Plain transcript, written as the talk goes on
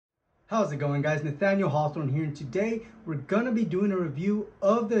How's it going, guys? Nathaniel Hawthorne here, and today we're gonna be doing a review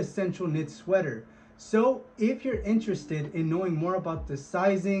of the Essential Knit Sweater. So if you're interested in knowing more about the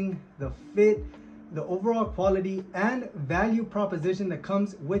sizing, the fit, the overall quality and value proposition that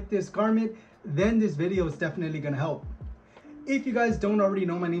comes with this garment, then this video is definitely gonna help. If you guys don't already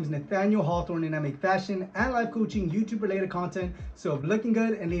know, my name is Nathaniel Hawthorne and I make fashion and life coaching YouTube related content. So if looking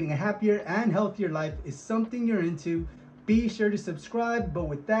good and leading a happier and healthier life is something you're into, be sure to subscribe. But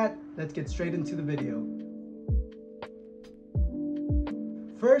with that, let's get straight into the video.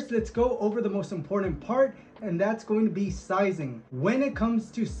 First, let's go over the most important part, and that's going to be sizing. When it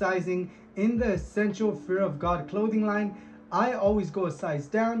comes to sizing in the Essential Fear of God clothing line, I always go a size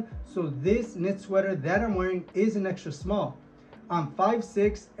down. So this knit sweater that I'm wearing is an extra small. I'm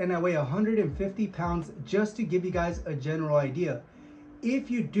 5'6" and I weigh 150 pounds, just to give you guys a general idea. If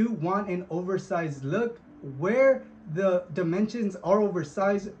you do want an oversized look where the dimensions are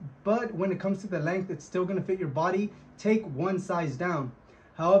oversized, but when it comes to the length, it's still gonna fit your body, take one size down.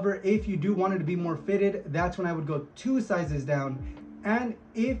 However, if you do want it to be more fitted, that's when I would go 2 sizes down. And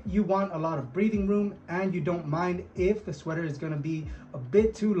if you want a lot of breathing room and you don't mind if the sweater is gonna be a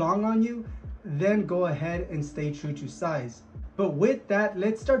bit too long on you, then go ahead and stay true to size. But with that,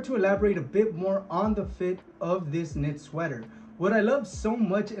 let's start to elaborate a bit more on the fit of this knit sweater. What I love so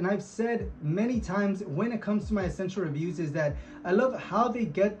much, and I've said many times when it comes to my essential reviews, is that I love how they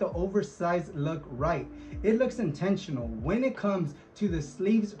get the oversized look right. It looks intentional when it comes to the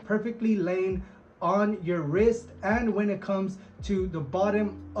sleeves perfectly laying on your wrist, and when it comes to the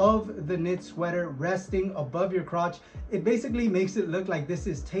bottom of the knit sweater resting above your crotch. It basically makes it look like this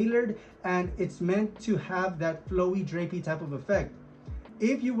is tailored and it's meant to have that flowy drapey type of effect.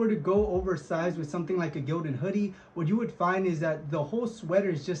 If you were to go oversized with something like a gilded hoodie, what you would find is that the whole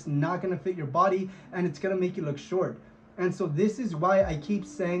sweater is just not gonna fit your body and it's gonna make you look short. And so this is why I keep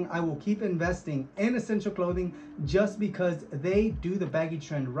saying I will keep investing in essential clothing, just because they do the baggy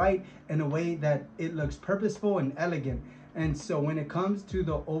trend right in a way that it looks purposeful and elegant. And so when it comes to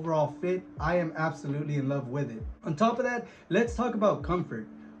the overall fit, I am absolutely in love with it. On top of that, let's talk about comfort.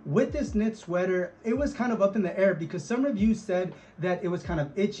 With this knit sweater, it was kind of up in the air because some reviews said that it was kind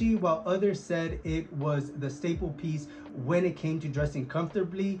of itchy, while others said it was the staple piece when it came to dressing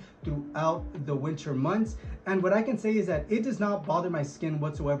comfortably throughout the winter months. And what I can say is that it does not bother my skin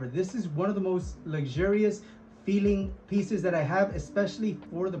whatsoever. This is one of the most luxurious feeling pieces that I have, especially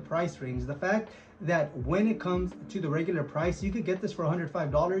for the price range. The fact that when it comes to the regular price, you could get this for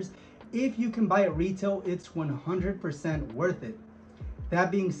 $105. If you can buy it retail, it's 100% worth it. That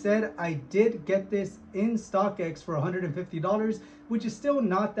being said, I did get this in StockX for $150, which is still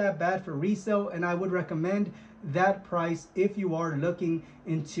not that bad for resale, and I would recommend that price if you are looking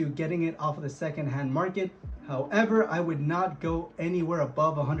into getting it off of the secondhand market. However, I would not go anywhere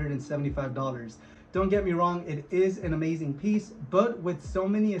above $175. Don't get me wrong, it is an amazing piece, but with so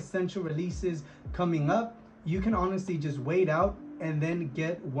many essential releases coming up, you can honestly just wait out and then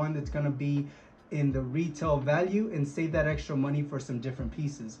get one that's gonna be in the retail value and save that extra money for some different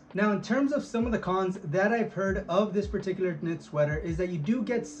pieces. Now, in terms of some of the cons that I've heard of this particular knit sweater is that you do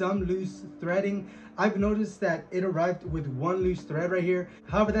get some loose threading. I've noticed that it arrived with one loose thread right here.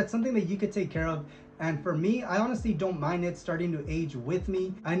 However, that's something that you could take care of. And for me, I honestly don't mind it starting to age with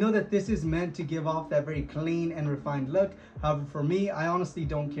me. I know that this is meant to give off that very clean and refined look. However, for me, I honestly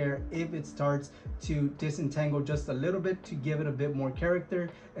don't care if it starts to disentangle just a little bit to give it a bit more character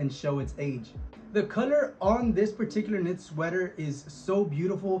and show its age. The color on this particular knit sweater is so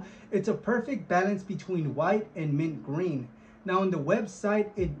beautiful. It's a perfect balance between white and mint green. Now on the website,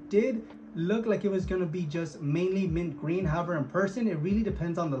 it did look like it was going to be just mainly mint green. However, in person, it really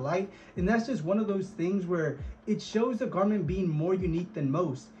depends on the light. And that's just one of those things where it shows the garment being more unique than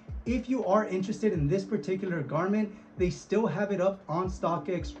most. If you are interested in this particular garment, they still have it up on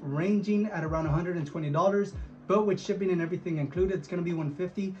StockX, ranging at around $120. But with shipping and everything included, it's going to be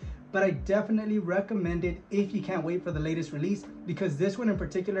 $150. But I definitely recommend it if you can't wait for the latest release, because this one in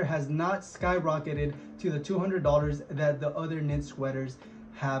particular has not skyrocketed to the $200 that the other knit sweaters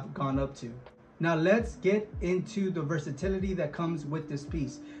have gone up to. Now let's get into the versatility that comes with this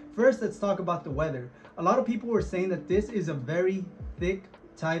piece. First, let's talk about the weather. A lot of people were saying that this is a very thick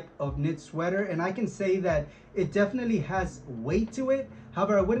type of knit sweater, and I can say that it definitely has weight to it.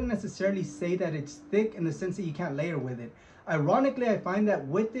 However, I wouldn't necessarily say that it's thick in the sense that you can't layer with it. Ironically, I find that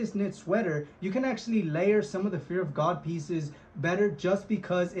with this knit sweater, you can actually layer some of the Fear of God pieces better, just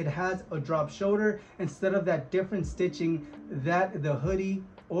because it has a drop shoulder instead of that different stitching that the hoodie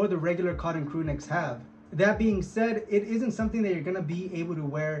or the regular cotton crew necks have. That being said, it isn't something that you're gonna be able to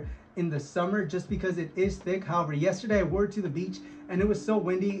wear in the summer just because it is thick. However, yesterday I wore it to the beach and it was so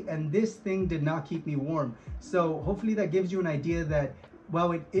windy and this thing did not keep me warm. So hopefully that gives you an idea that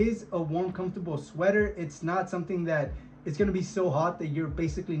while it is a warm, comfortable sweater, it's not something that it's going to be so hot that you're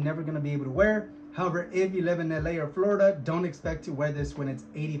basically never going to be able to wear. However, if you live in LA or Florida, don't expect to wear this when it's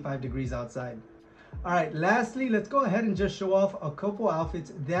 85 degrees outside. All right, lastly, let's go ahead and just show off a couple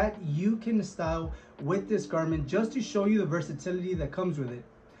outfits that you can style with this garment just to show you the versatility that comes with it.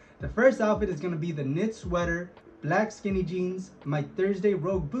 The first outfit is going to be the knit sweater, black skinny jeans, my Thursday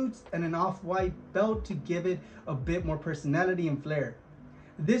Rogue boots, and an off-white belt to give it a bit more personality and flair.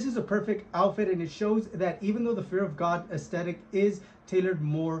 This is a perfect outfit and it shows that even though the Fear of God aesthetic is tailored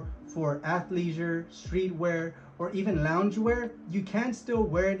more for athleisure, streetwear, or even loungewear, you can still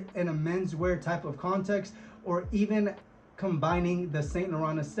wear it in a menswear type of context, or even combining the Saint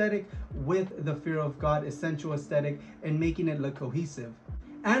Laurent aesthetic with the Fear of God essential aesthetic and making it look cohesive.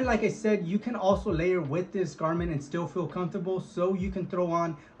 And like I said, you can also layer with this garment and still feel comfortable. So you can throw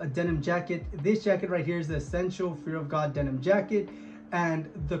on a denim jacket. This jacket right here is the essential Fear of God denim jacket.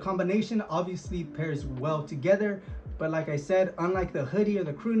 And the combination obviously pairs well together. But like I said, unlike the hoodie or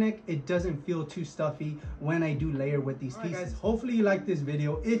the crew neck, it doesn't feel too stuffy when I do layer with these pieces. Guys, hopefully you liked this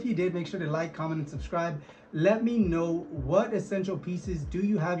video. If you did, make sure to like, comment, and subscribe. Let me know what essential pieces do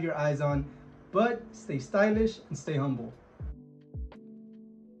you have your eyes on. But stay stylish and stay humble.